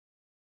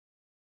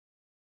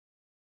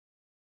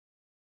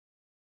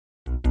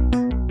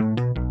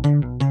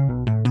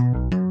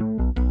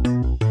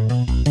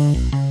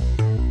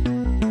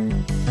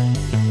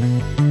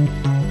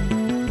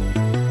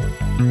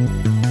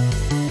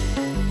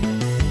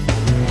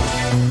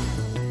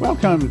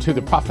Welcome to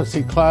the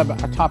Prophecy Club.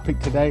 Our topic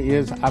today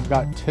is I've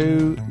got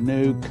 2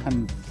 new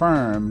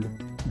confirmed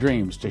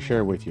dreams to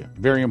share with you.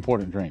 Very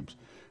important dreams.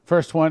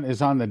 First one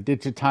is on the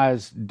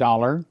digitized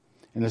dollar,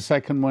 and the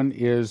second one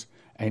is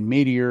a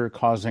meteor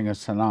causing a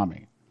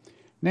tsunami.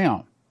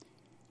 Now,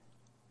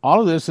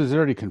 all of this is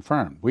already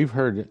confirmed. We've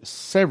heard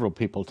several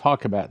people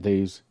talk about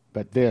these,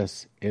 but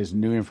this is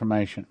new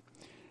information,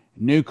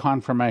 new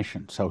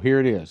confirmation. So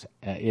here it is.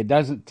 It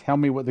doesn't tell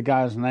me what the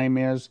guy's name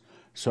is,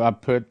 so I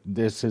put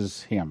this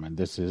is him, and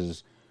this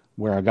is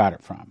where I got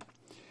it from.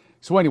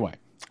 So anyway,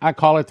 I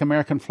call it the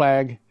American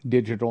flag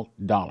digital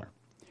dollar.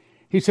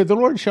 He said, the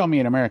Lord showed me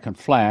an American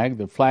flag.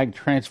 The flag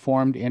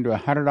transformed into a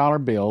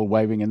 $100 bill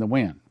waving in the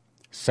wind.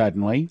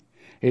 Suddenly,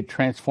 it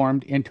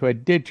transformed into a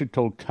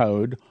digital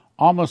code,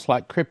 almost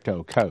like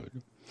crypto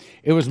code.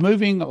 It was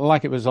moving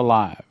like it was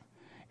alive.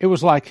 It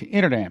was like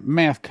internet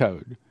math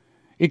code.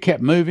 It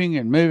kept moving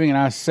and moving, and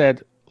I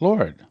said,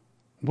 Lord,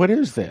 what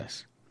is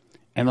this?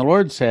 And the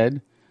Lord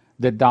said,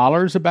 the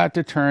dollar's about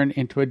to turn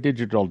into a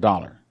digital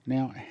dollar.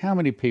 Now, how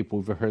many people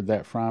have we heard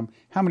that from?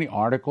 How many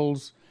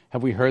articles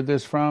have we heard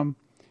this from?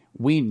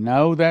 We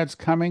know that's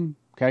coming,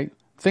 okay?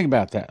 Think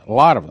about that, a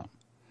lot of them.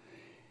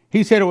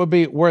 He said it would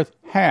be worth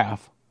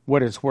half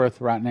what it's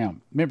worth right now.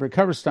 Remember,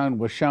 Coverstone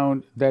was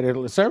shown that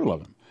several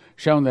of them,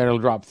 shown that it'll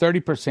drop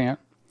 30%,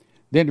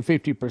 then to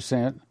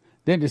 50%,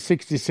 then to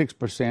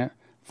 66%.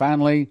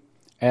 Finally,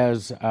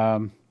 as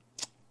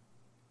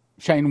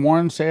Shane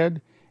Warren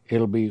said,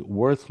 it'll be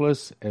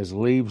worthless as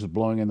leaves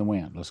blowing in the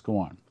wind. Let's go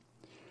on.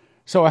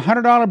 So a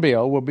 $100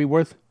 bill will be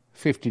worth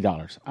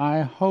 $50.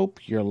 I hope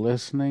you're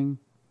listening.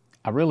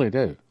 I really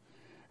do.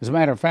 As a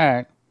matter of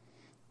fact,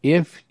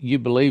 if you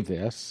believe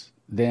this,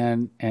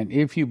 then, and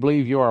if you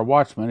believe you are a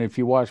watchman, if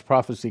you watch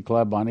Prophecy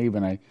Club on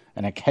even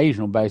an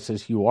occasional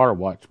basis, you are a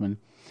watchman,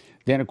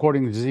 then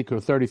according to Ezekiel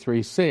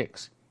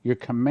 33:6, you're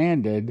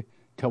commanded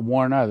to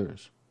warn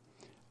others.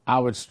 I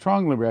would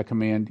strongly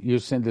recommend you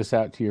send this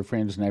out to your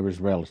friends,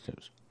 neighbors,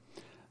 relatives.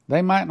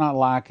 They might not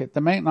like it.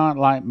 They might not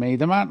like me.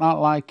 They might not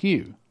like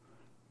you.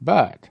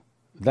 But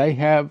they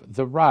have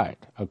the right,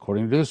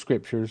 according to the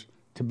Scriptures,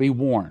 to be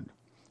warned.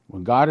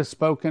 When God has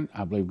spoken,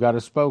 I believe God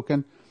has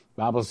spoken.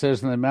 The Bible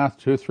says in the mouth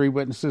 2 or 3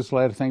 witnesses,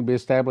 let a thing be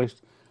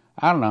established.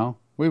 I don't know.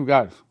 We've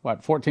got,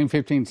 14,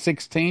 15,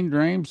 16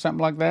 dreams,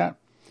 something like that,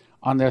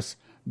 on this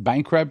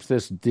bankrupt,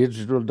 this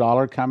digital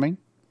dollar coming.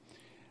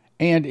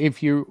 And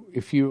if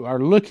you are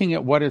looking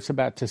at what it's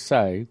about to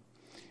say,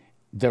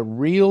 the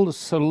real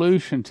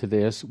solution to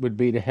this would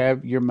be to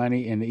have your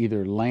money in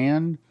either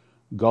land,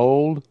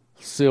 gold,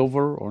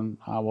 silver, or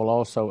I will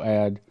also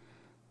add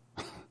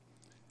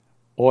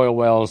oil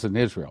wells in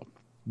Israel.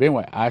 But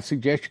anyway, I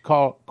suggest you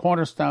call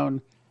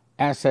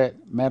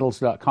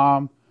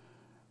cornerstoneassetmetals.com.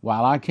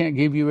 While I can't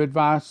give you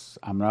advice,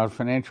 I'm not a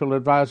financial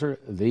advisor,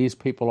 these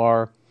people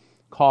are.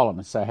 Call them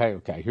and say, hey,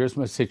 okay, here's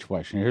my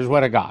situation. Here's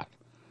what I got.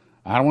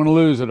 I don't want to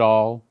lose it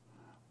all.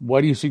 What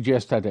do you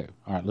suggest I do?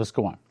 All right, let's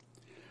go on.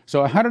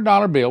 So a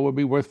 $100 bill would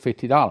be worth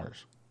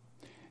 $50.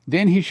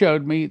 Then he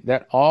showed me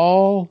that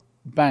all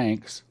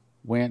banks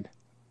went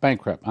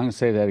bankrupt. I'm going to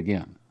say that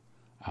again.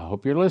 I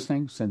hope you're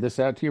listening. Send this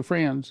out to your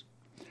friends.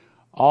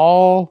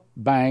 All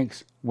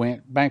banks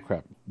went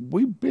bankrupt.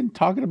 We've been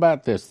talking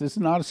about this. This is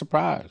not a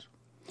surprise.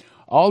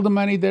 All the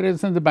money that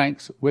is in the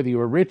banks, whether you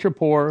were rich or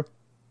poor,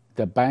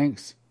 the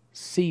banks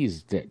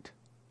seized it.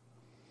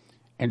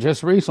 And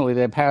just recently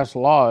they passed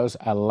laws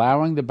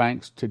allowing the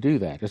banks to do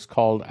that. It's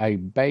called a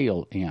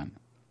bail-in.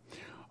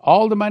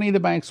 All the money of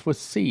the banks was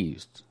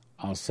seized.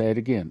 I'll say it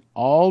again.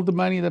 All the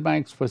money of the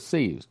banks was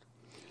seized.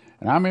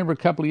 And I remember a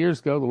couple of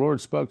years ago, the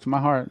Lord spoke to my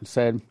heart and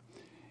said,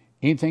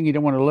 anything you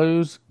don't want to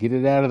lose, get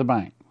it out of the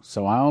bank.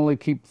 So I only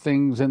keep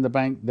things in the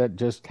bank that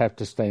just have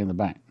to stay in the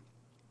bank.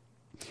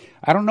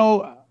 I don't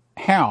know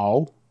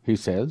how, he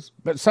says,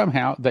 but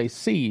somehow they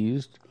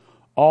seized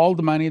all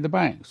the money of the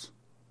banks.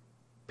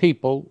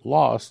 People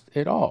lost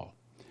it all.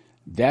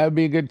 That would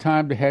be a good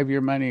time to have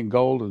your money in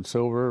gold and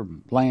silver,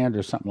 land,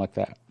 or something like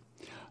that.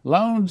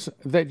 Loans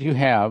that you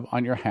have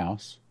on your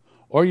house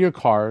or your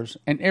cars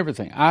and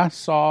everything. I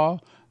saw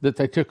that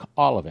they took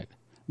all of it.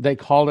 They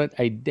called it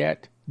a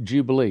debt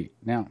jubilee.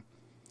 Now,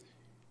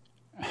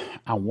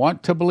 I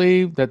want to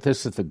believe that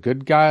this is the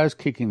good guys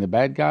kicking the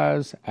bad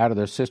guys out of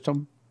their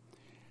system.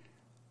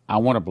 I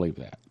want to believe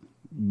that,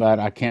 but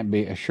I can't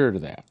be assured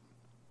of that.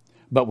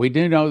 But we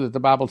do know that the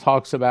Bible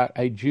talks about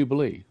a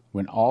jubilee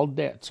when all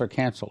debts are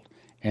canceled.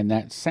 And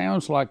that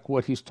sounds like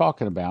what he's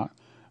talking about,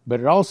 but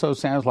it also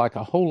sounds like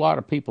a whole lot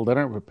of people that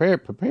aren't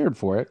prepared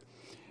for it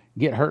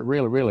get hurt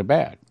really, really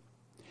bad.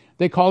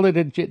 They called it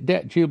a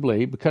debt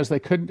jubilee because they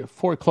couldn't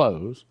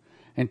foreclose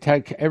and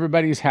take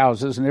everybody's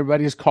houses and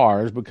everybody's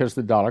cars because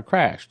the dollar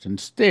crashed.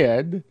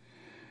 Instead,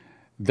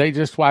 they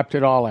just wiped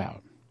it all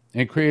out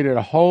and created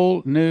a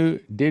whole new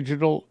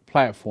digital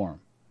platform.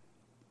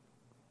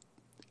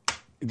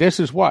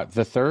 This is what,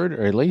 the third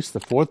or at least the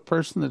fourth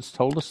person that's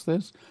told us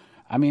this?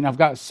 I mean, I've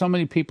got so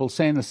many people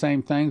saying the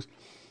same things.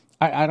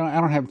 I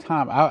don't have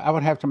time. I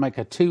would have to make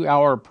a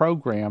 2-hour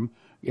program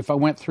if I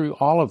went through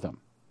all of them.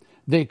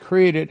 They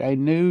created a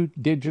new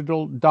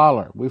digital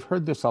dollar. We've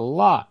heard this a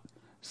lot.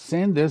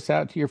 Send this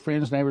out to your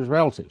friends, neighbors,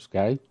 relatives,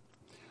 okay?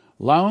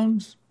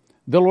 Loans,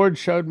 the Lord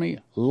showed me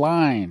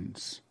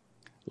lines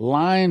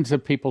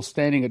of people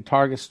standing at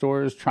Target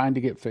stores trying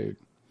to get food.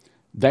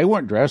 They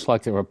weren't dressed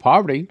like they were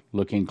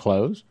poverty-looking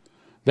clothes.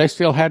 They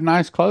still had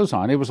nice clothes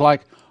on. It was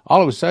like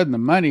all of a sudden the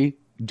money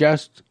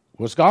just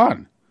was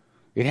gone.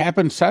 It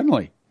happened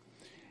suddenly.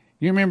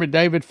 You remember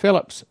David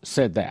Phillips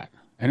said that.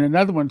 And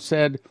another one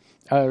said,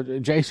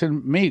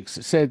 Jason Meeks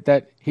said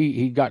that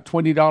he got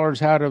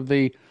 $20 out of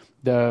the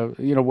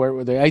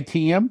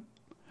ATM,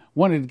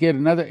 wanted to get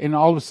another, and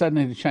all of a sudden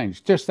it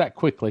changed. Just that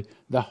quickly.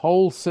 The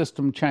whole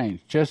system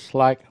changed, just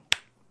like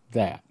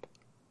that.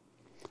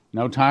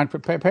 No time to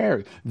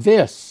prepare.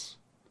 This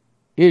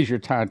is your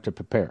time to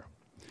prepare.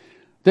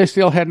 They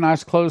still had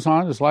nice clothes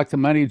on. It's like the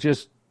money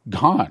just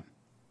gone.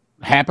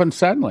 Happened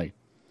suddenly.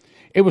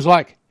 It was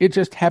like it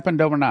just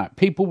happened overnight.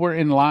 People were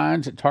in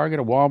lines at Target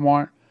or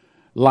Walmart.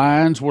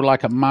 Lines were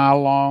like a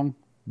mile long,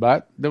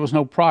 but there was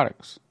no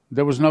products.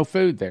 There was no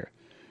food there.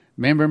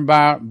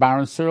 Remember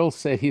Byron Searle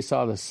said he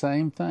saw the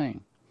same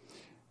thing.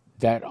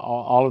 That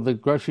all of the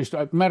grocery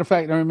store. Matter of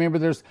fact, I remember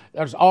there's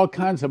all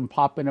kinds of them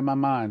pop into my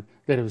mind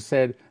that have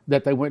said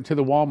that they went to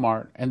the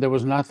Walmart and there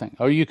was nothing.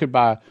 Or you could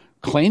buy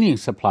cleaning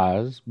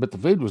supplies, but the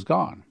food was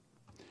gone.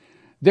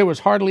 There was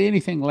hardly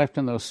anything left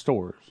in those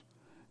stores.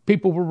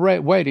 People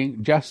were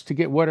waiting just to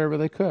get whatever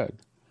they could.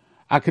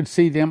 I could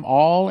see them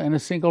all in a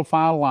single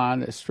file line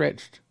that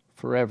stretched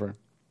forever.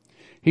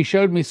 He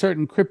showed me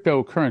certain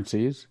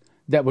cryptocurrencies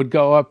that would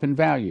go up in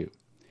value.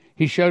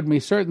 He showed me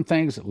certain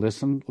things,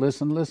 listen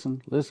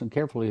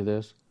carefully to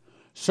this,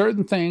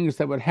 certain things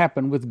that would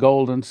happen with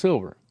gold and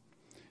silver.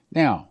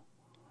 Now,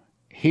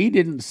 he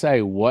didn't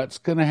say what's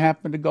going to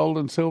happen to gold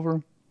and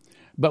silver,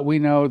 but we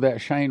know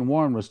that Shane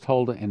Warren was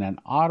told in an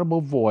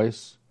audible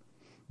voice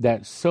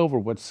that silver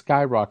would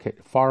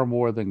skyrocket far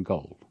more than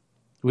gold.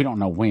 We don't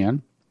know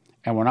when,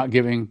 and we're not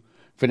giving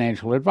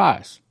financial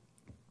advice.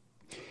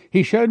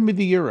 He showed me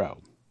the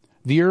euro.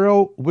 The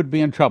euro would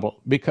be in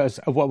trouble because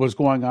of what was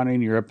going on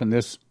in Europe in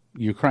this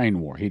Ukraine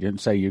war. He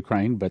didn't say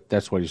Ukraine, but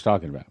that's what he's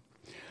talking about.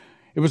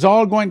 It was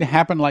all going to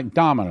happen like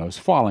dominoes,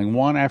 falling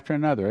one after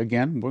another.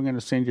 Again, we're going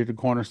to send you to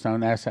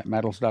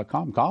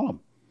cornerstoneassetmetals.com. Call them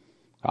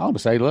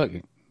and say, look,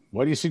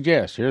 what do you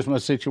suggest? Here's my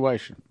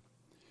situation.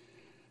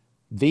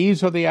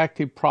 These are the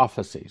active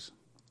prophecies.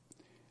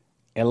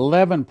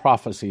 11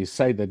 prophecies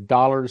say the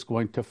dollar is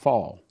going to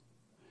fall.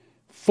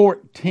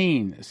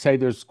 14 say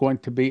there's going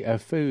to be a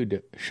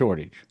food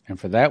shortage. And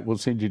for that, we'll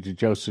send you to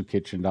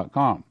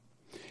josephkitchen.com.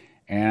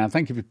 And I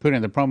think if you put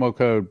in the promo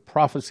code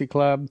Prophecy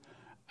Club,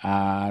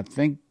 I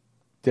think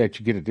that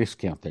you get a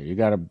discount there. You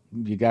got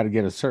to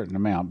get a certain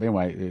amount. But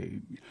anyway,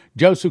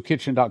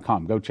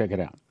 josephkitchen.com. Go check it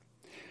out.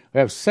 We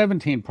have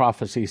 17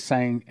 prophecies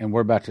saying, and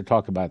we're about to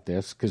talk about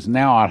this, because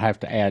now I'll have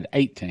to add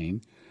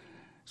 18.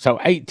 So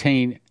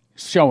 18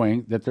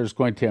 showing that there's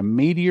going to be a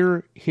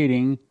meteor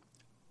hitting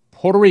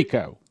Puerto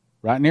Rico,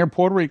 right near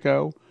Puerto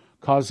Rico,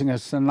 causing a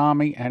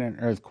tsunami and an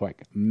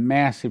earthquake.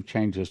 Massive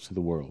changes to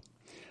the world.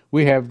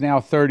 We have now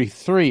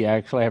 33,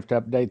 actually I have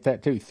to update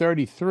that too,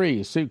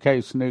 33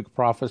 suitcase nuke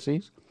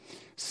prophecies,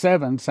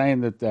 7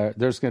 saying that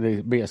there's going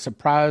to be a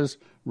surprise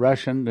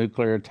Russian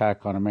nuclear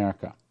attack on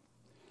America.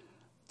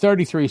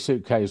 33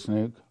 suitcase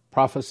nuke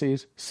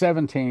prophecies,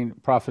 17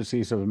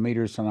 prophecies of a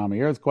meteor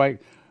tsunami earthquake,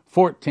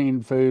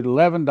 14 food,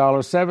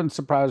 $11, 7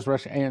 surprise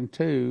Russia, and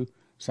 2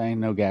 saying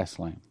no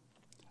gasoline.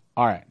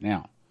 All right,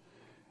 now,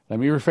 let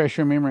me refresh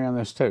your memory on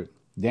this too.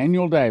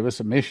 Daniel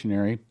Davis, a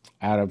missionary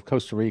out of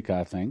Costa Rica,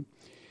 I think,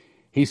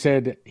 he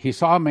said he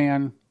saw a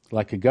man,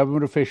 like a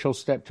government official,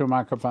 step to a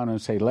microphone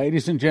and say,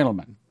 ladies and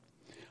gentlemen,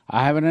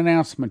 I have an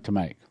announcement to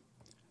make.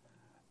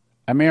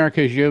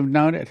 America, as you have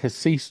known it, has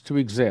ceased to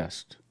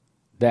exist.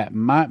 That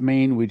might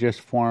mean we just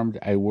formed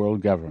a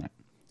world government.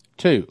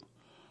 2,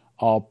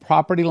 all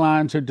property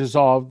lines are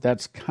dissolved.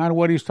 That's kind of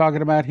what he's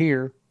talking about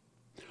here.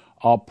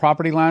 All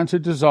property lines are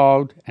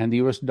dissolved, and the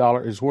U.S.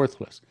 dollar is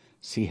worthless.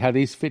 See how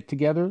these fit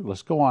together?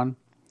 Let's go on.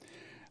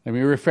 Let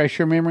me refresh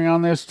your memory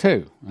on this,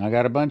 too. I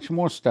got a bunch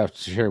more stuff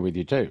to share with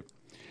you, too.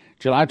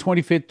 July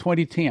 25th,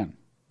 2010,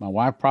 my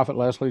wife, Prophet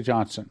Leslie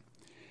Johnson.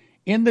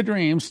 In the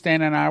dream,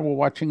 Stan and I were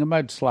watching a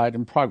mudslide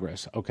in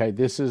progress. Okay,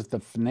 this is the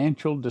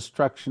financial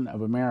destruction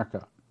of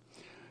America.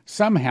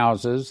 Some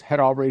houses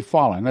had already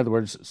fallen. In other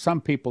words,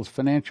 some people's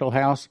financial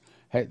house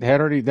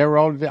they were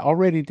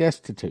already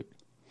destitute.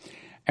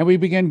 And we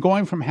began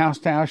going from house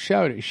to house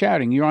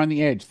shouting, you're on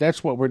the edge.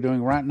 That's what we're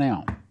doing right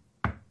now.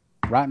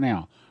 Right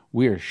now.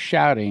 We are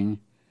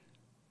shouting,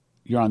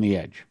 you're on the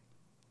edge.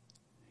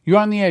 You're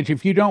on the edge.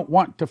 If you don't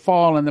want to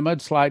fall in the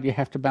mudslide, you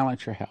have to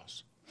balance your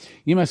house.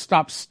 You must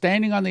stop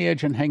standing on the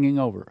edge and hanging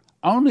over.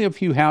 Only a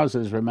few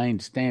houses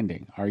remained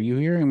standing. Are you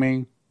hearing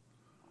me?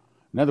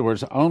 In other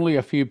words, only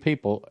a few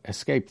people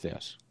escaped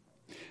this.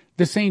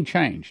 The scene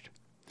changed.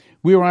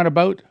 We were on a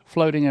boat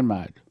floating in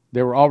mud.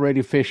 There were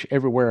already fish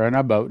everywhere on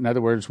our boat. In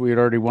other words, we had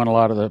already won a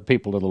lot of the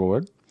people to the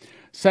Lord.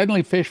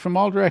 Suddenly, fish from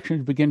all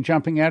directions began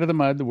jumping out of the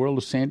mud. The world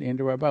descended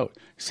into our boat.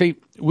 See,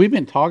 we've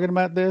been talking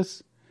about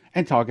this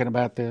and talking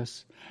about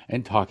this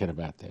and talking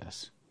about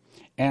this.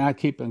 And I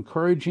keep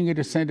encouraging you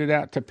to send it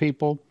out to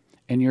people,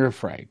 and you're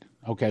afraid.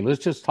 Okay,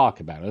 let's just talk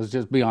about it. Let's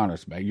just be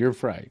honest about it. You're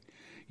afraid.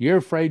 You're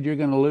afraid you're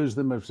going to lose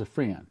them as a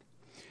friend.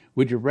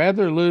 Would you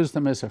rather lose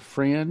them as a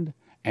friend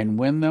and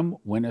win them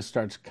when it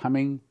starts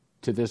coming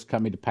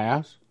to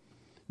pass?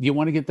 Do you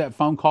want to get that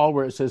phone call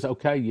where it says,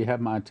 okay, you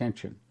have my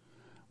attention.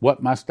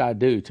 What must I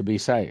do to be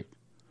saved?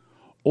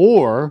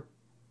 Or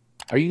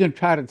are you going to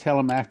try to tell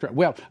them after?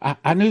 Well,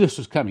 I knew this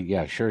was coming.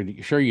 Yeah, sure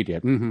you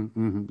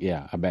did.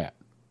 Yeah, I bet.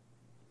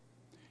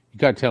 You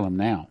got to tell them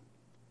now.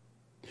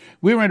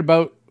 We were in a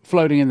boat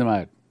floating in the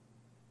mud.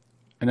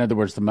 In other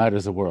words, the mud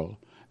is the world.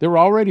 There were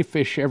already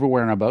fish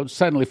everywhere in our boat.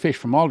 Suddenly, fish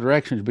from all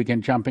directions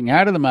began jumping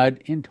out of the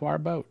mud into our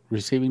boat,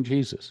 receiving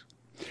Jesus.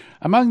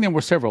 Among them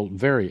were several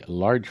very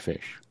large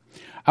fish.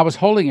 I was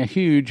holding a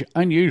huge,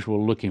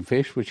 unusual-looking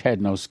fish which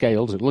had no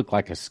scales. It looked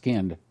like a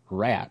skinned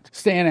rat.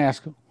 Stan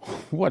asked,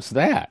 "What's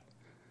that?"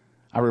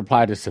 I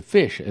replied, "It's a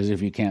fish, as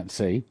if you can't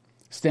see."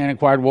 Stan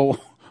inquired, "Well,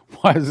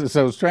 why is it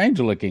so strange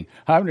looking?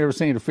 I've never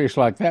seen a fish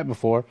like that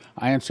before."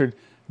 I answered,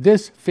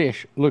 "This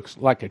fish looks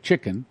like a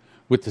chicken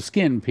with the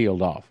skin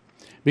peeled off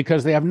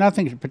because they have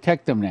nothing to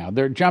protect them now.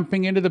 They're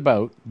jumping into the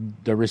boat.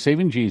 They're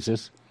receiving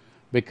Jesus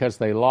because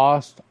they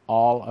lost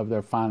all of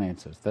their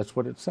finances." That's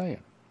what it's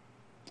saying.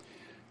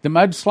 The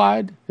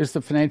mudslide is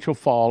the financial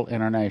fall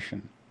in our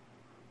nation.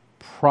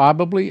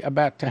 Probably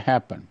about to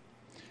happen.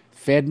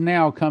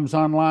 FedNow comes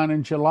online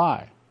in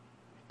July.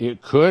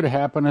 It could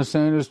happen as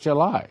soon as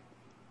July.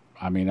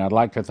 I mean, I'd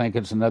like to think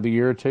it's another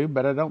year or two,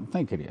 but I don't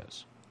think it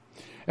is.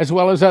 As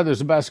well as others,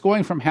 about us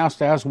going from house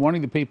to house,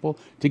 warning the people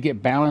to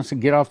get balanced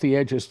and get off the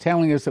edges,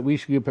 telling us that we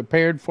should be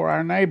prepared for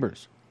our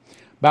neighbors.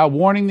 By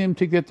warning them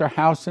to get their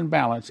house in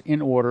balance,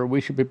 in order, we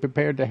should be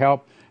prepared to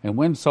help and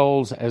win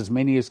souls, as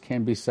many as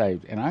can be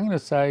saved. And I'm going to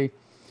say,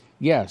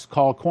 yes,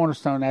 call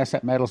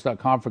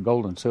cornerstoneassetmetals.com for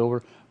gold and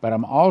silver, but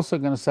I'm also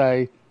going to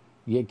say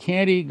you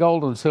can't eat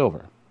gold and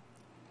silver.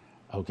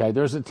 Okay,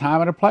 there's a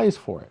time and a place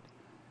for it.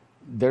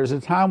 There's a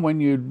time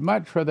when you'd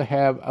much rather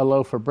have a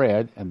loaf of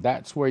bread, and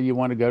that's where you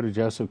want to go to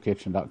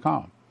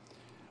josephkitchen.com.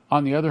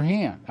 On the other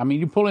hand, I mean,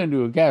 you pull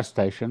into a gas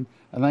station,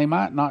 and they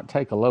might not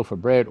take a loaf of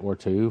bread or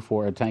two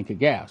for a tank of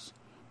gas,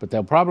 but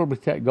they'll probably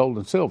take gold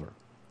and silver.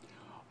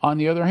 On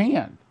the other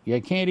hand, you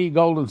can't eat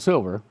gold and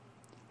silver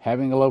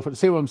having a loaf of...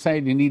 See what I'm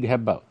saying? You need to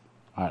have both.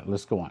 All right,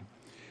 let's go on.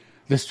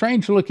 The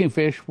strange-looking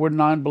fish were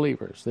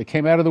non-believers. They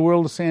came out of the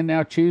world of sin,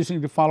 now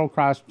choosing to follow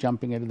Christ,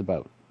 jumping into the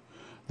boat.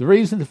 The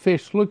reason the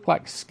fish looked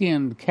like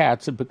skinned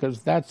cats is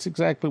because that's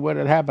exactly what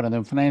had happened to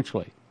them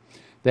financially.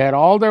 They had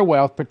all their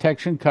wealth,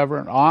 protection, cover,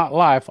 and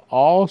life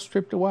all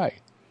stripped away,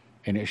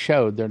 and it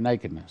showed their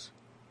nakedness.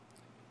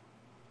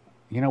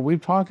 You know,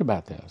 we've talked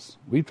about this.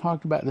 We've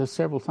talked about this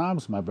several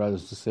times, my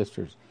brothers and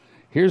sisters.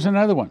 Here's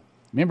another one.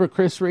 Remember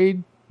Chris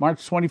Reed,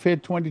 March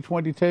 25th,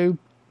 2022?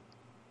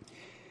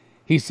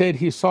 He said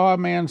he saw a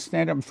man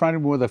stand up in front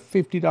of him with a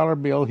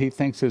 $50 bill he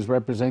thinks is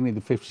representing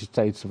the 50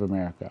 states of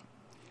America.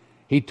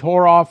 He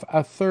tore off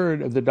a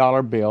third of the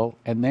dollar bill,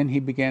 and then he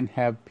began to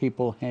have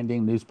people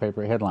handing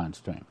newspaper headlines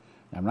to him.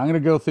 Now, I'm not going to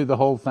go through the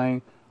whole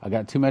thing. I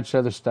got too much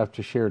other stuff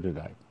to share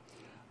today.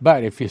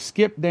 But if you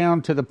skip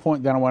down to the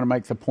point that I want to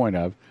make the point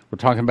of, we're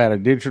talking about a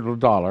digital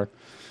dollar.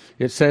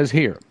 It says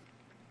here,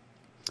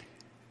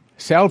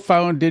 cell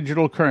phone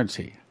digital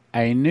currency,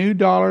 a new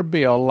dollar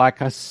bill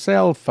like a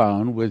cell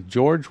phone with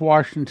George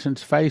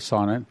Washington's face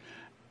on it,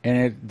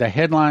 and the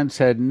headline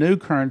said, new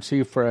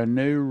currency for a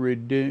new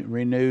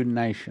renewed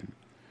nation.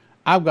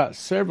 I've got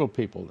several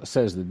people that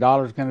says the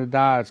dollar's going to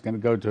die, it's going to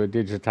go to a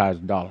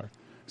digitized dollar.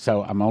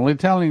 So I'm only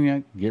telling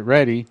you, get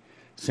ready,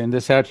 send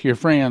this out to your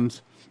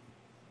friends.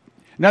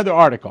 Another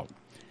article,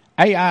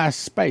 AI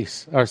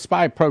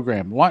spy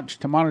program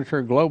launched to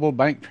monitor global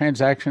bank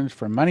transactions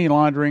for money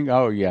laundering.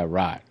 Oh, yeah,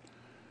 right.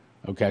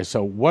 Okay,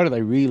 so what are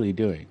they really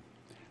doing?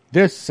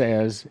 This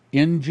says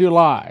in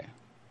July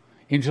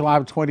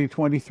of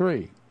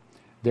 2023,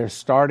 they're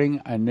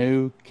starting a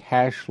new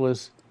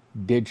cashless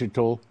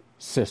digital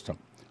system.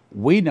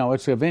 We know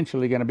it's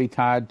eventually going to be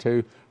tied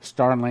to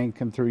Starlink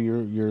and through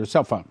your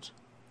cell phones.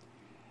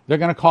 They're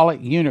going to call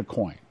it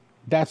Unicoin.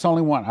 That's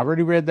only one. I've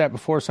already read that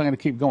before, so I'm going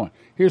to keep going.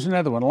 Here's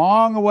another one.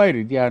 Long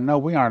awaited. Yeah, no,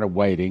 we aren't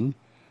awaiting,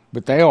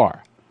 but they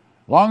are.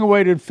 Long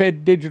awaited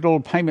Fed digital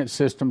payment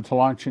system to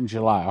launch in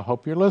July. I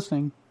hope you're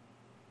listening.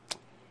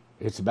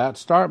 It's about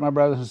to start, my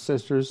brothers and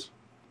sisters.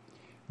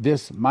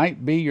 This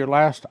might be your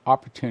last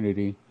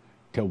opportunity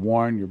to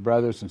warn your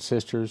brothers and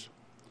sisters,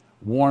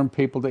 warn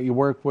people that you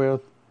work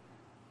with.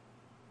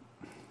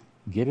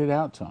 Get it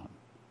out to them.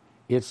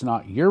 It's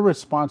not your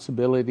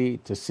responsibility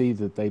to see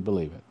that they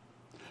believe it.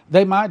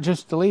 They might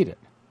just delete it,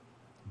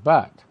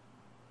 but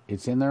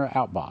it's in their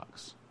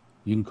outbox.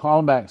 You can call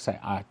them back and say,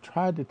 I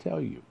tried to tell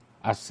you.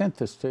 I sent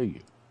this to you.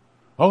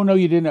 Oh, no,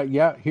 you didn't.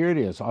 Yeah, here it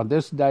is. On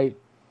this date,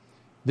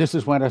 this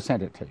is when I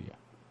sent it to you.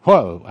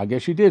 Whoa, I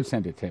guess you did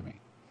send it to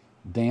me.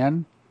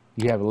 Then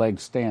you have a leg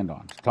to stand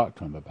on to talk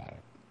to them about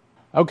it.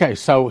 Okay,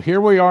 so here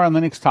we are on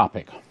the next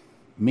topic,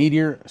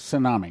 Meteor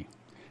Tsunami.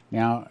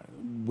 Now,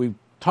 we've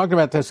talked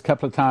about this a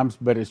couple of times,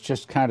 but it's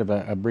just kind of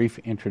a brief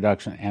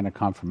introduction and a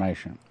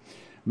confirmation.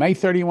 May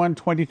 31,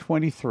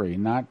 2023,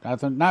 not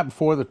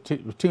before, the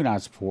two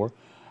nights before,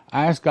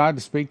 I asked God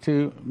to speak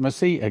to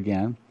Messiah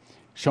again,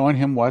 showing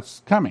him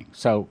what's coming.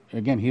 So,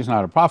 again, he's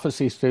not a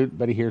prophecy student,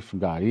 but he hears from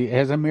God. He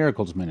has a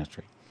miracles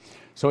ministry.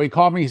 So he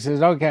called me. He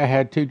says, okay, I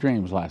had 2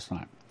 dreams last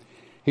night.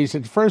 He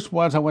said, the first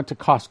was I went to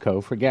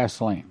Costco for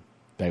gasoline.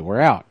 They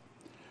were out.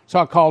 So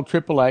I called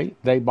AAA.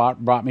 They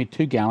brought me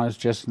 2 gallons,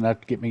 just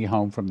enough to get me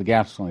home from the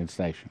gasoline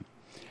station.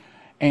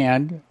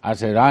 And I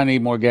said, I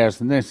need more gas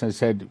than this. And they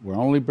said, we're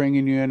only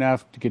bringing you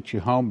enough to get you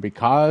home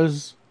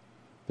because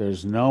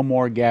there's no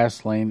more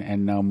gasoline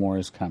and no more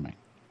is coming.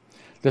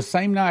 The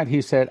same night,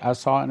 he said, I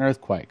saw an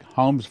earthquake,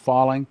 homes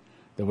falling,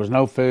 there was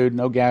no food,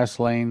 no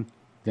gasoline,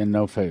 then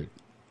no food.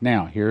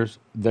 Now, here's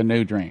the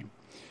new dream.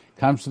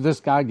 Comes to this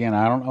guy again,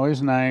 I don't know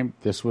his name,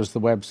 this was the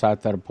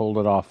website that I pulled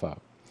it off of.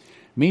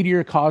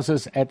 Meteor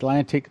Causes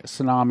Atlantic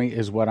Tsunami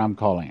is what I'm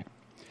calling it.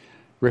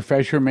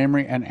 Refresh your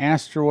memory, an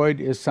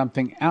asteroid is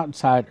something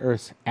outside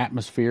Earth's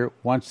atmosphere.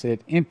 Once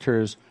it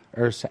enters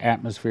Earth's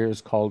atmosphere, it's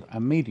called a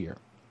meteor.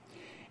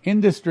 In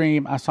this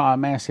dream, I saw a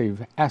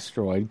massive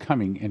asteroid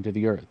coming into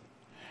the Earth.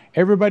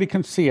 Everybody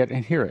can see it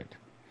and hear it.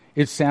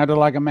 It sounded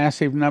like a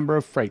massive number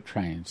of freight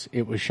trains.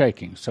 It was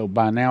shaking, so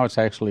by now it's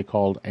actually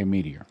called a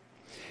meteor.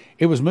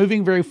 It was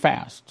moving very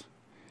fast.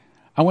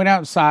 I went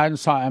outside and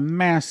saw a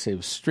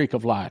massive streak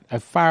of light, a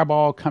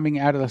fireball coming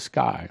out of the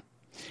sky.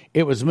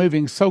 It was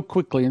moving so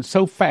quickly and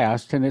so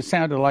fast, and it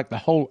sounded like the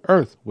whole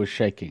earth was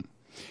shaking.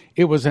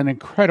 It was an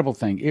incredible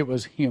thing. It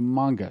was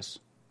humongous.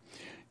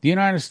 The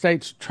United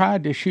States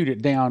tried to shoot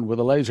it down with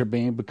a laser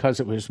beam because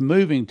it was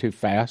moving too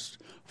fast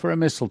for a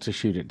missile to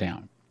shoot it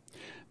down.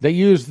 They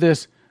used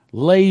this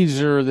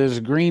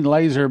green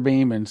laser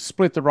beam, and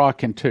split the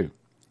rock in 2.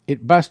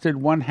 It busted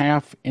one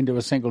half into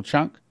a single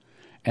chunk,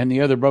 and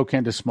the other broke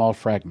into small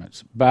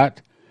fragments.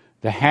 But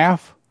the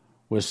half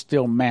was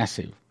still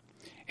massive,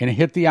 and it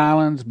hit the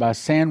islands by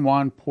San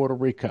Juan, Puerto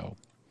Rico.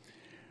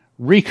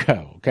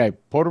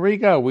 Puerto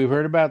Rico, we've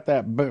heard about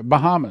that.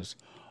 Bahamas,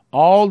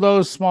 all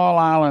those small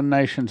island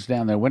nations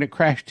down there. When it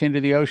crashed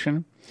into the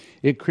ocean,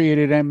 it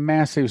created a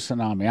massive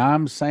tsunami.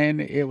 I'm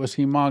saying it was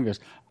humongous.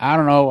 I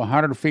don't know,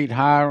 100 feet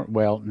high.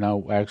 Well,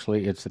 no,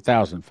 actually, it's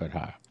 1,000 foot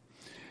high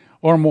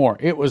or more.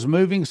 It was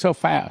moving so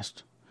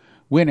fast.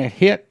 When it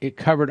hit, it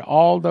covered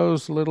all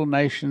those little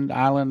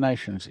island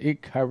nations.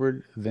 It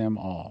covered them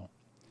all.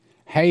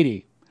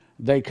 Haiti,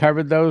 they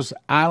covered those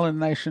island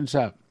nations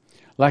up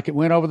like it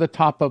went over the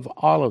top of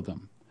all of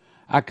them.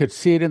 I could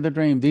see it in the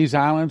dream. These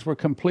islands were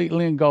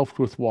completely engulfed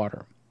with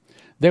water.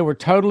 They were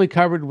totally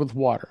covered with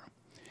water.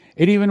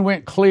 It even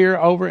went clear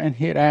over and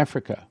hit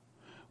Africa.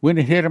 When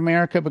it hit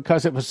America,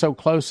 because it was so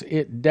close,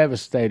 it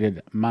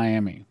devastated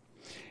Miami.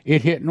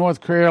 It hit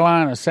North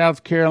Carolina,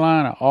 South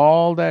Carolina,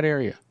 all that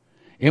area.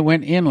 It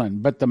went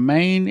inland, but the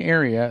main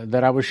area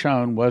that I was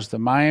shown was the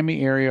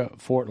Miami area,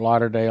 Fort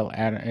Lauderdale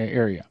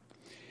area.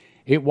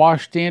 It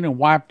washed in and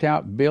wiped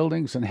out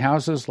buildings and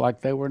houses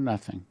like they were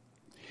nothing.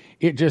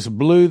 It just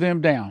blew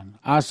them down.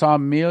 I saw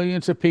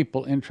millions of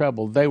people in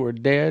trouble. They were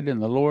dead, and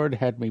the Lord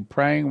had me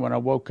praying when I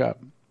woke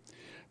up,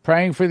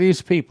 praying for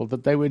these people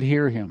that they would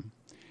hear him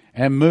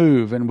and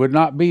move and would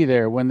not be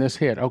there when this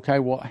hit. Okay,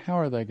 well, how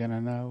are they going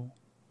to know?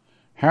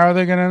 How are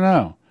they going to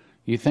know?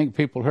 You think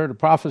people heard of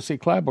Prophecy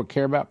Club or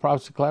care about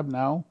Prophecy Club?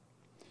 No.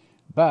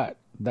 But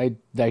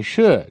they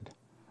should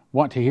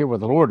want to hear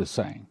what the Lord is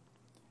saying.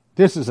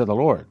 This is of the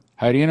Lord.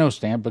 How do you know,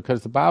 Stan?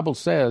 Because the Bible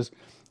says,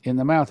 in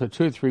the mouth of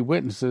 2 or 3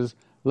 witnesses,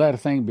 let a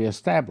thing be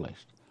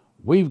established.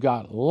 We've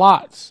got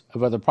lots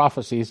of other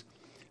prophecies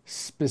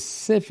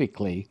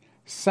specifically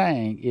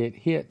saying it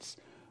hits.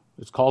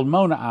 It's called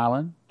Mona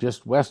Island,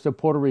 just west of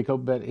Puerto Rico,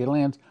 but it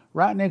lands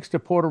right next to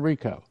Puerto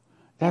Rico.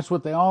 That's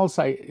what they all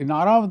say.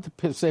 Not all of the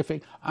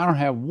Pacific. I don't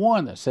have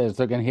one that says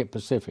they're going to hit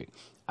Pacific.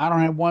 I don't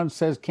have one that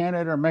says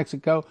Canada or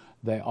Mexico.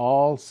 They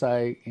all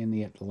say in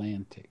the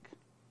Atlantic.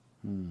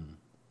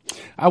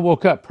 I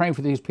woke up praying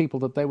for these people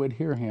that they would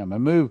hear him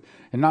and move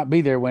and not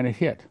be there when it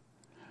hit.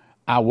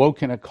 I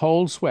woke in a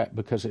cold sweat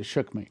because it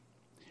shook me.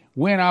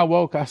 When I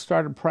woke, I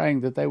started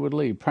praying that they would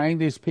leave, praying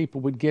these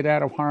people would get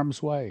out of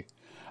harm's way.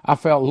 I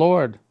felt,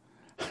 Lord,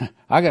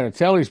 I got to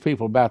tell these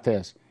people about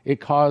this. It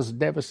caused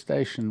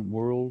devastation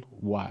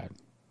worldwide.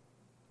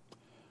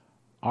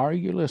 Are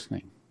you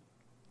listening?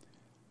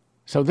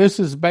 So this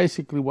is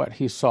basically what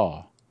he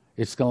saw.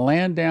 It's going to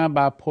land down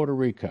by Puerto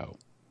Rico,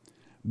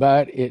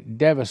 but it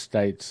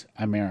devastates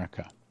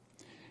America.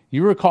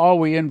 You recall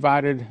we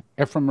invited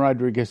Ephraim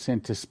Rodriguez in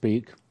to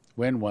speak.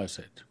 When was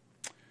it?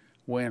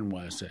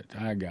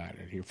 I got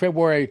it here.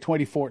 February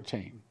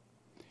 2014.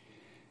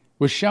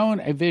 Was shown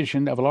a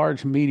vision of a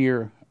large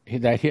meteor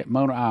that hit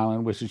Mona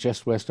Island, which is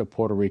just west of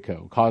Puerto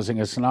Rico, causing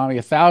a tsunami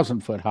 1,000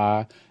 foot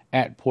high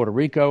at Puerto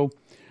Rico,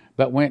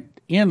 but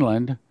went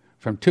inland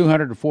from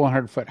 200 to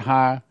 400 foot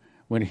high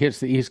when it hits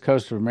the east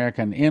coast of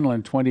America, and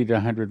inland 20 to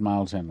 100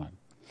 miles inland.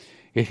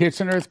 It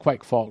hits an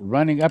earthquake fault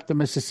running up the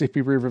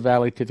Mississippi River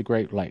Valley to the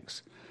Great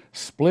Lakes,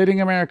 splitting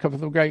America from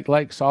the Great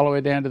Lakes all the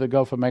way down to the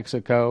Gulf of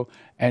Mexico,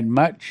 and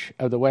much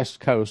of the West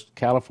Coast,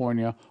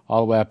 California,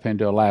 all the way up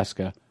into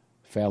Alaska,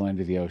 fell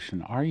into the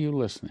ocean. Are you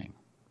listening?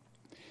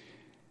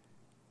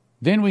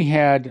 Then we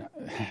had,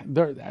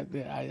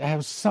 I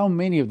have so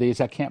many of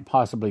these, I can't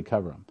possibly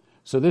cover them.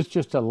 So this is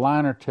just a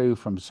line or two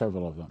from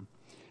several of them.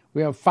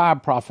 We have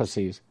 5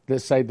 prophecies that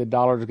say the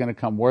dollar is going to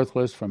come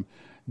worthless from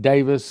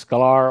Davis,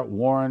 Sklar,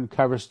 Warren,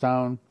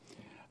 Coverstone.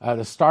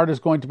 The start is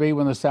going to be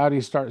when the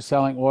Saudis start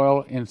selling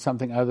oil in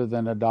something other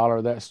than a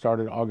dollar. That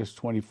started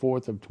August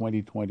 24th of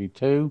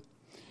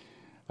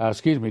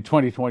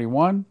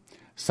 2021.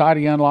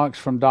 Saudi unlocks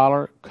from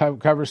dollar.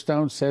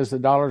 Coverstone says the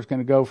dollar is going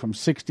to go from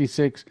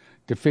 66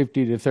 to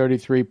 50 to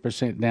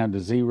 33% down to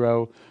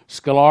zero.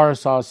 Sklar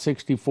saw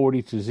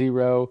 60-40 to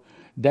zero.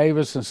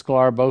 Davis and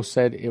Sklar both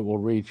said it will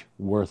reach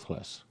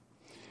worthless.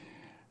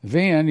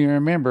 Then you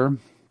remember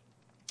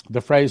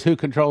the phrase, who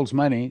controls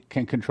money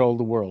can control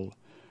the world.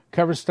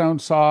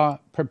 Coverstone saw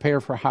prepare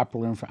for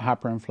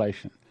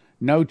hyperinflation.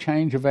 No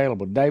change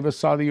available. Davis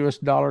saw the U.S.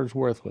 dollar is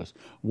worthless.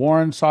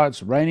 Warren saw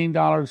it's raining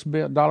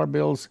dollar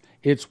bills,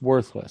 it's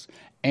worthless.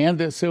 And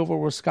that silver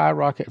will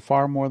skyrocket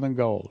far more than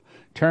gold.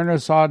 Turner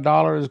saw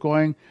dollar is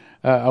going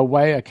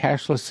away, a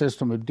cashless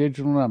system of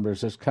digital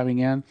numbers is coming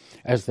in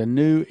as the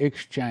new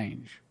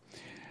exchange.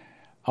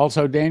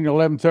 Also, Daniel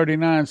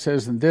 11:39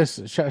 says, and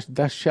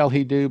thus shall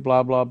he do,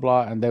 blah, blah,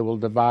 blah, and they will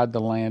divide the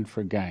land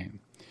for gain.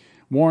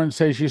 Warren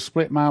says, you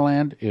split my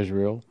land,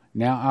 Israel.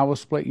 Now I will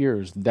split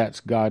yours. That's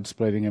God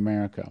splitting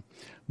America.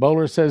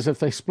 Bowler says, if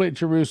they split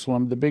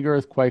Jerusalem, the big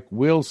earthquake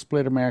will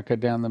split America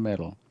down the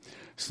middle.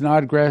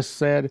 Snodgrass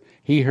said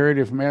he heard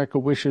if America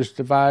wishes to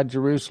divide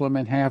Jerusalem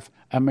in half,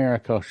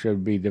 America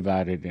should be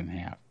divided in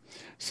half.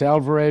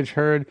 Salvaredge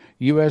heard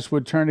U.S.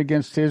 would turn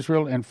against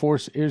Israel and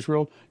force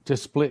Israel to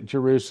split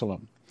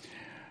Jerusalem.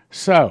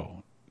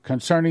 So,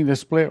 concerning the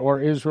split or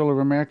Israel of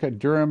America,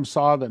 Durham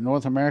saw that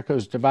North America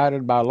is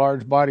divided by a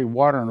large body of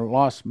water and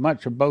lost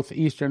much of both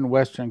eastern and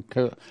western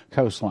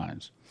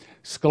coastlines.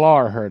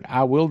 Sklar heard,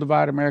 I will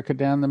divide America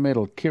down the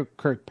middle.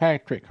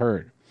 Kirkpatrick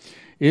heard,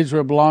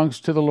 Israel belongs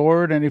to the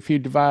Lord, and if you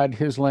divide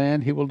his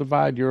land, he will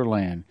divide your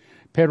land.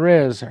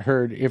 Perez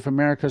heard, if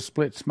America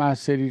splits my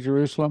city,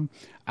 Jerusalem,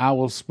 I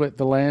will split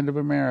the land of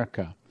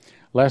America.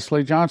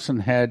 Leslie Johnson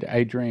had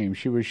a dream.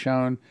 She was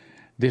shown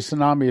the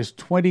tsunami is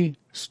 20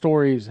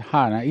 stories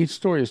high. Now, each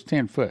story is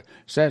 10 foot,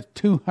 so that's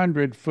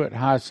 200-foot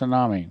high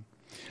tsunami.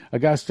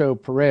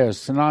 Augusto Perez,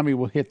 tsunami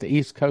will hit the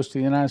east coast of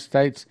the United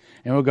States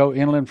and will go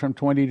inland from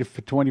 20 to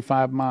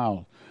 25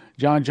 miles.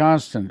 John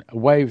Johnston,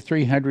 wave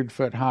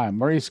 300-foot high.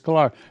 Maurice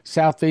Sklar,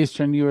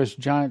 southeastern U.S.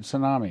 giant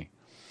tsunami.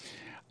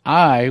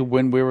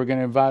 When we were going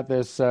to invite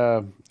this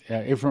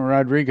Ephraim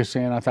Rodriguez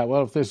in, I thought,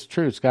 well, if this is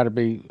true, it's got to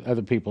be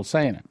other people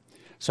saying it.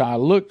 So I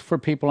looked for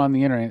people on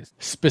the internet.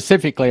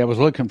 Specifically, I was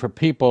looking for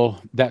people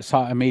that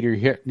saw a meteor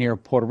hit near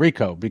Puerto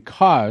Rico,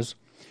 because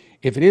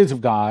if it is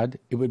of God,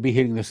 it would be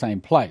hitting the same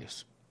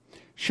place.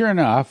 Sure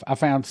enough, I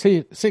found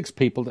 6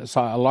 people that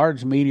saw a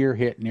large meteor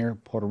hit near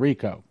Puerto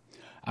Rico.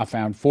 I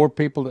found 4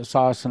 people that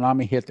saw a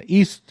tsunami hit the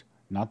east,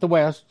 not the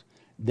west,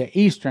 the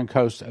eastern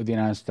coast of the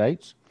United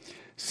States.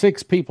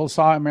 6 people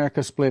saw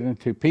America split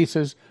into 2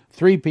 pieces.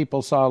 3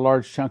 people saw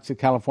large chunks of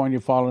California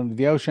fall into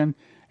the ocean.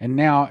 And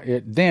now,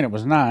 it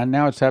was 9.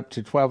 Now it's up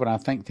to 12, and I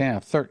think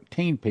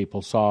 13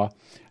 people saw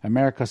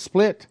America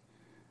split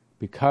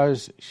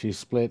because she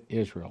split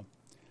Israel.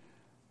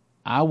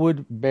 I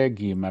would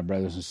beg you, my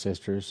brothers and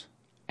sisters,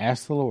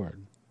 ask the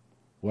Lord,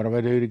 what do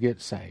I do to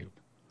get saved?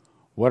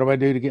 What do I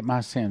do to get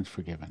my sins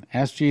forgiven?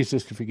 Ask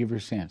Jesus to forgive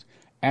your sins.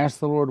 Ask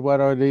the Lord, what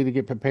do I do to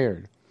get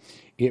prepared?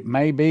 It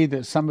may be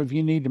that some of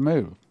you need to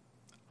move.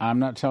 I'm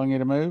not telling you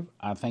to move.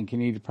 I think you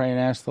need to pray and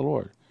ask the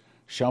Lord.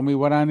 Show me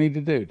what I need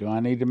to do. Do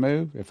I need to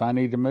move? If I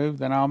need to move,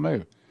 then I'll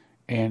move.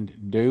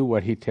 And do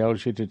what he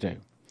tells you to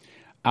do.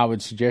 I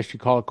would suggest you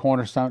call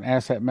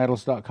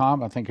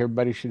CornerstoneAssetMetals.com. I think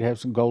everybody should have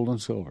some gold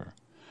and silver.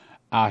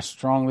 I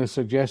strongly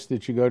suggest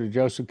that you go to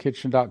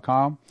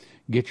JosephKitchen.com,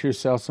 get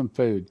yourself some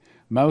food.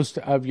 Most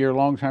of your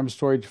long-term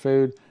storage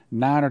food,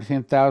 $9,000 or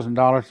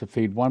 $10,000 to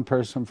feed one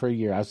person for a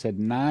year. I said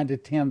 $9,000 to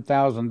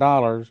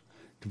 $10,000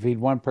 to feed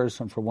one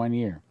person for 1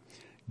 year.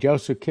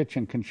 Joseph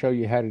Kitchen can show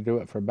you how to do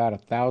it for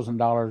about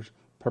 $1,000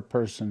 per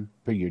person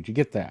per year. Did you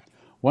get that?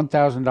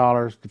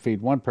 $1,000 to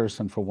feed one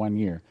person for 1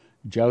 year.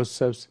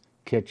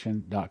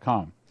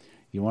 Joseph'sKitchen.com.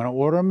 You want to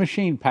order a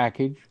machine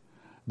package.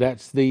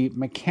 That's the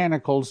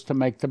mechanicals to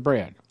make the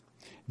bread.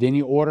 Then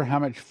you order how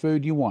much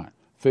food you want.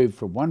 Food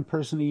for one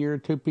person a year,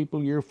 2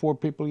 people a year, 4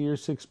 people a year,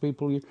 6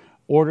 people a year.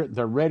 Order it.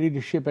 They're ready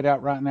to ship it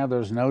out right now.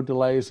 There's no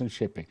delays in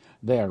shipping.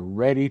 They are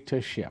ready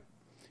to ship.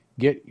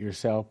 Get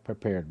yourself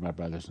prepared, my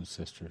brothers and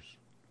sisters.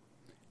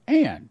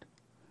 And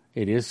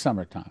it is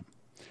summertime.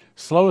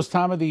 Slowest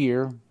time of the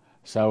year.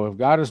 So if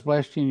God has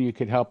blessed you and you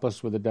could help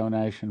us with a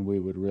donation, we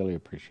would really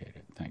appreciate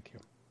it. Thank you.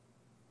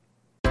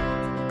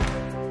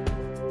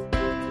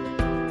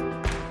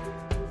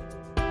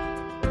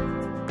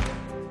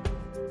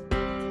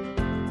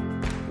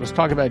 let's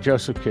talk about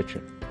Joseph's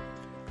Kitchen.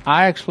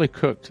 I actually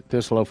cooked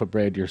this loaf of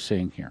bread you're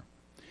seeing here.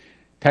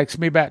 Takes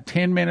me about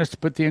 10 minutes to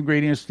put the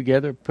ingredients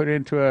together, put it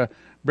into a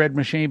bread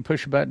machine,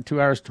 push a button, 2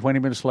 hours, 20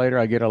 minutes later,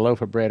 I get a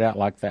loaf of bread out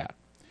like that.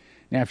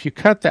 Now, if you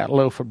cut that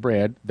loaf of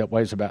bread that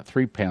weighs about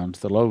 3 pounds,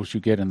 the loaves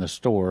you get in the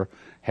store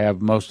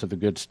have most of the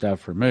good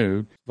stuff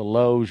removed. The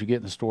loaves you get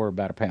in the store are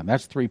about a pound.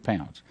 That's 3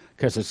 pounds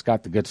because it's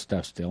got the good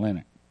stuff still in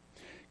it.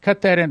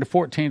 Cut that into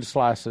 14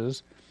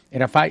 slices,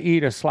 and if I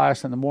eat a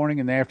slice in the morning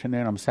and the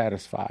afternoon, I'm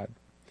satisfied.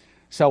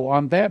 So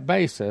on that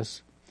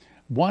basis,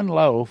 one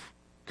loaf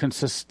can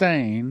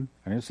sustain,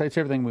 I didn't say it's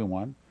everything we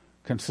want,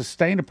 can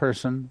sustain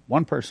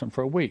one person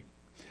for a week.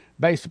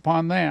 Based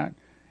upon that,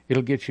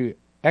 it'll get you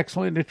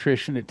excellent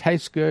nutrition. It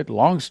tastes good,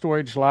 long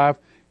storage life,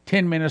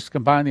 10 minutes to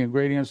combine the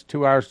ingredients,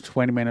 2 hours,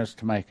 20 minutes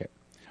to make it.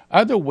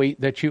 Other wheat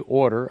that you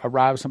order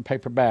arrives in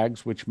paper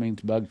bags, which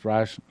means bugs,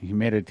 rice,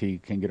 humidity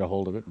can get a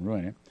hold of it and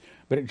ruin it.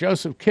 But at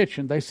Joseph's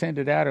Kitchen, they send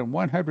it out in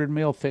 100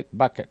 mil thick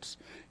buckets.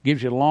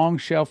 Gives you long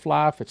shelf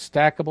life. It's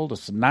stackable.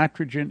 There's some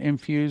nitrogen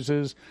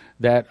infuses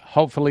that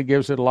hopefully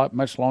gives it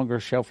much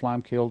longer shelf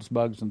life, kills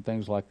bugs and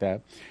things like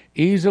that.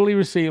 Easily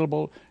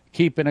resealable.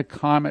 Keep in a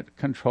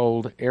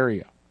climate-controlled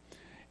area.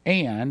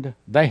 And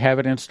they have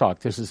it in stock.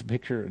 This is a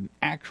picture, an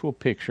actual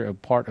picture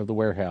of part of the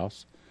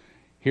warehouse.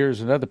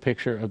 Here's another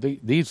picture of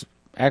these.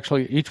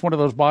 Actually, each one of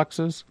those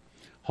boxes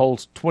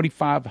holds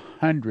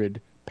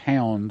 2,500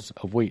 pounds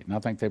of wheat. And I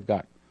think they've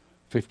got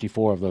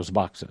 54 of those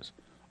boxes,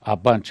 a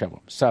bunch of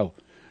them. So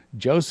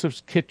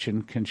Joseph's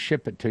Kitchen can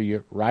ship it to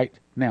you right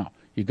now.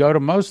 You go to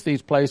most of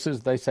these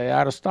places, they say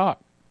out of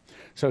stock.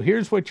 So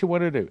here's what you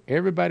want to do.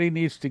 Everybody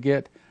needs to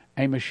get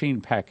a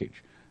machine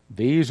package.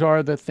 These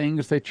are the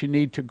things that you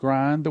need to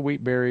grind the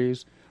wheat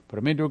berries. Put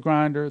them into a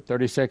grinder.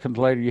 30 seconds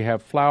later, you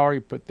have flour.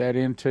 You put that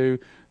into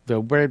the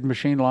bread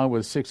machine along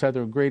with 6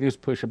 other ingredients.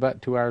 Push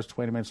about 2 hours,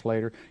 20 minutes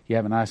later, you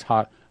have a nice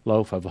hot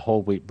loaf of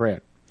whole wheat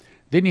bread.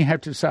 Then you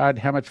have to decide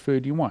how much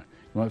food you want.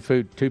 You want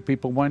food 2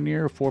 people 1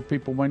 year, 4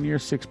 people 1 year,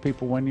 6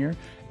 people 1 year.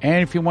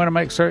 And if you want to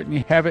make certain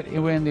you have it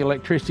when the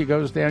electricity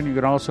goes down, you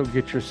can also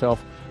get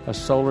yourself a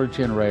solar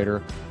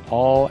generator,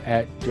 all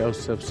at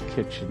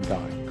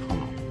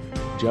josephskitchen.com.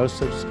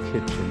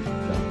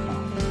 josephskitchen.com.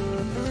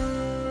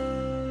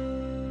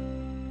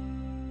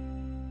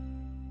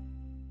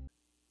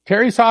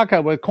 Terry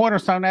Saka with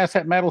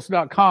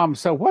CornerstoneAssetMetals.com.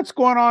 So what's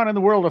going on in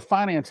the world of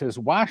finances?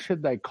 Why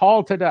should they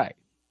call today?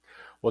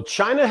 Well,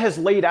 China has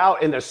laid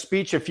out in a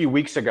speech a few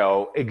weeks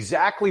ago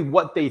exactly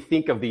what they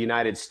think of the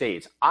United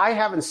States. I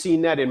haven't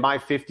seen that in my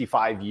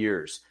 55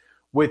 years.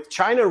 With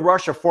China and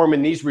Russia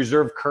forming these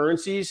reserve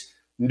currencies,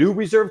 new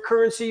reserve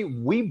currency,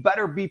 we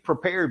better be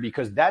prepared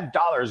because that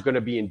dollar is going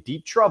to be in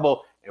deep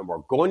trouble and we're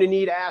going to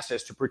need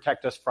assets to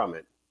protect us from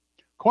it.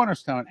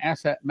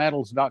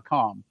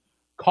 CornerstoneAssetMetals.com.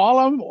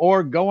 Call them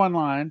or go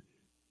online,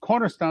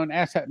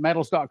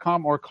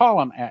 CornerstoneAssetMetals.com, or call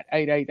them at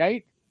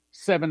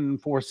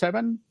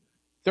 888-747-3309.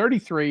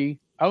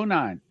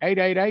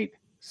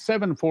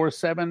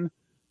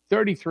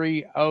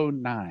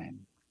 888-747-3309.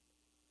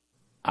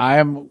 I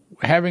am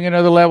having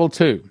another Level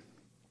 2.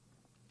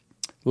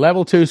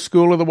 Level 2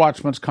 School of the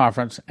Watchman's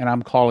Conference, and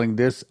I'm calling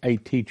this a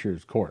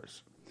teacher's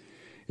course.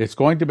 It's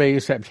going to be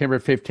September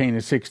 15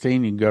 and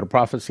 16. You can go to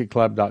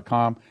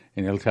prophecyclub.com,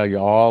 and it'll tell you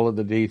all of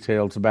the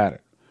details about it.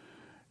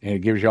 And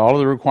it gives you all of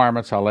the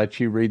requirements. I'll let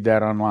you read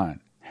that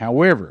online.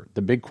 However,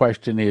 the big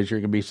question is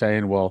you're going to be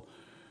saying, well,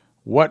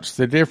 what's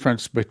the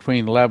difference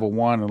between Level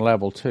 1 and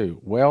Level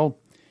 2? Well,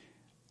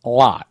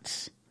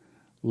 lots.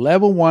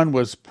 Level 1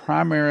 was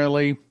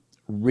primarily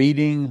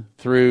reading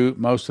through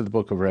most of the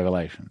book of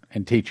Revelation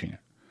and teaching it.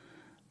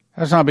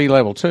 That's not be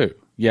Level 2.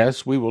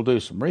 Yes, we will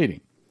do some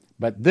reading.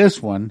 But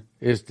this one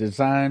is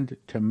designed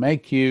to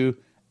make you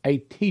a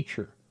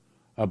teacher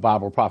of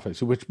Bible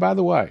prophecy, which, by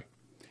the way,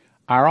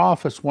 our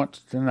office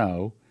wants to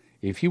know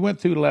if you went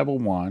through Level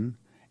 1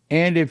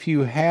 and if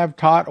you have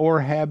taught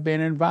or have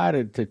been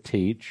invited to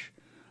teach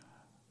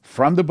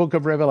from the book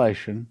of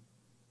Revelation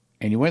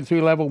and you went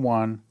through Level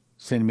 1,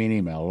 send me an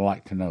email. I'd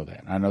like to know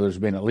that. I know there's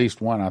been at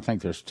least one. I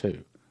think there's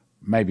 2,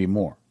 maybe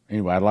more.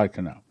 Anyway, I'd like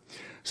to know.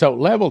 So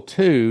Level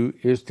 2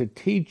 is to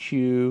teach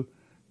you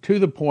to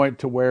the point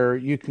to where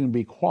you can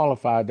be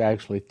qualified to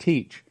actually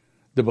teach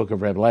the book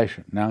of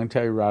Revelation. Now, I can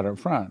tell you right up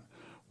front,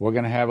 we're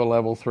going to have a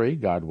Level 3,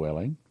 God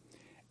willing.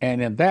 And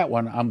in that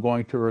one, I'm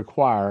going to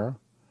require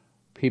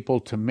people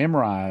to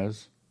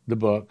memorize the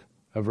book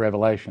of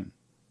Revelation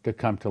to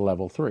come to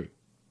Level 3.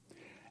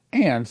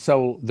 And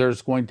so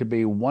there's going to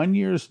be 1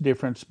 year's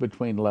difference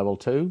between Level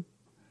 2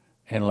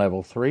 and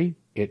Level 3.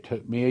 It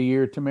took me a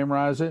year to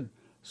memorize it,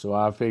 so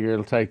I figure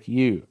it'll take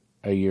you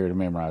a year to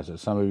memorize it.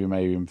 Some of you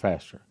may even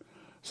faster.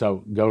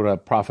 So go to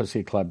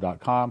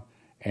prophecyclub.com,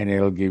 and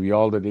it'll give you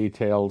all the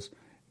details,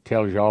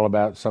 tells you all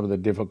about some of the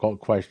difficult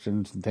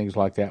questions and things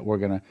like that we're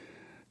going to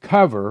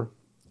cover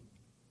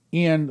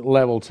in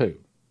Level 2.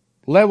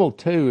 Level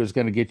 2 is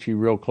going to get you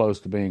real close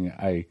to being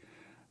a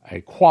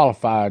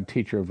qualified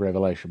teacher of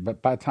Revelation.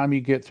 But by the time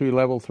you get through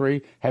Level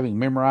 3, having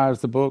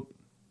memorized the book,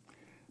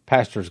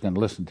 pastor's going to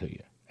listen to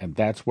you. And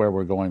that's where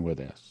we're going with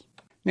this.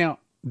 Now,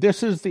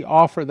 this is the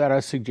offer that I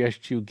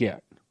suggest you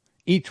get.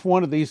 Each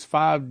one of these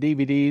 5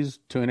 DVDs,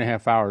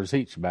 2.5 hours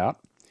each about,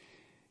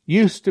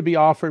 used to be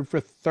offered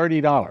for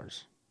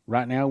 $30.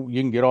 Right now,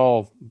 you can get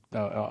all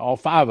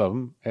 5 of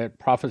them at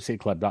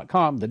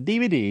prophecyclub.com, the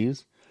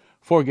DVDs,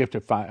 for a gift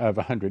of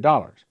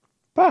 $100.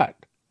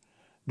 But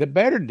the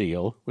better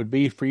deal would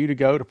be for you to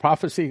go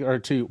to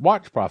to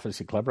watch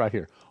Prophecy Club right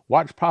here,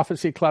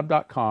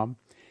 watchprophecyclub.com.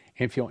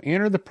 If you'll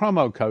enter the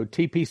promo code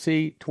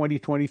TPC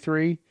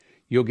 2023,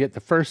 you'll get the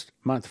first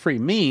month free.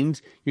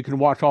 Means you can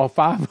watch all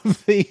 5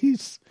 of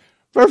these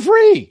for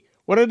free.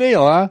 What a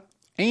deal, huh?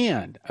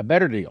 And a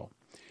better deal.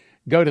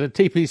 Go to the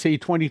TPC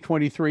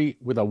 2023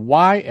 with a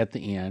Y at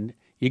the end.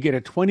 You get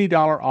a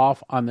 $20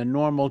 off on the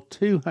normal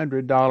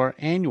 $200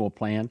 annual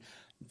plan.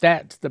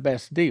 That's the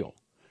best deal.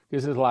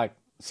 This is like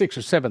 $6,000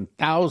 or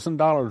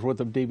 $7,000 worth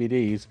of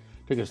DVDs.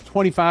 Took us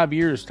 25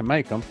 years to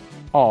make them,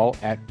 all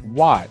at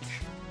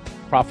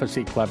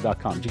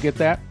watchprophecyclub.com. Did you get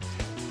that?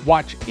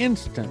 Watch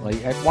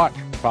instantly at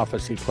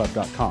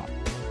watchprophecyclub.com.